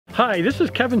Hi, this is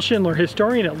Kevin Schindler,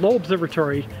 historian at Lowell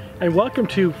Observatory, and welcome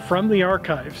to From the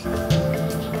Archives.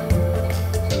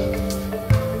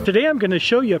 Today I'm going to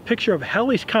show you a picture of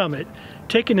Halley's Comet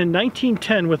taken in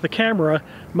 1910 with a camera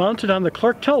mounted on the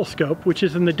Clark telescope, which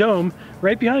is in the dome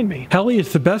right behind me. Halley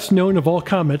is the best known of all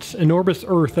comets and orbits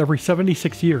Earth every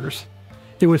 76 years.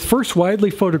 It was first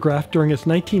widely photographed during its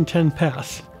 1910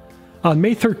 pass. On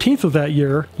May 13th of that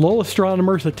year, Lowell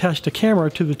astronomers attached a camera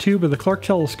to the tube of the Clark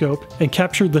telescope and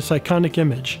captured this iconic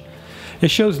image. It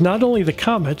shows not only the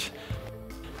comet,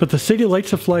 but the city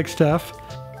lights of Flagstaff,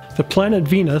 the planet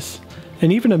Venus,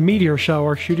 and even a meteor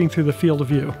shower shooting through the field of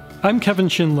view. I'm Kevin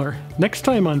Schindler. Next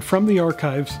time on From the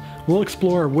Archives, we'll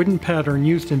explore a wooden pattern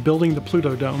used in building the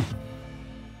Pluto Dome.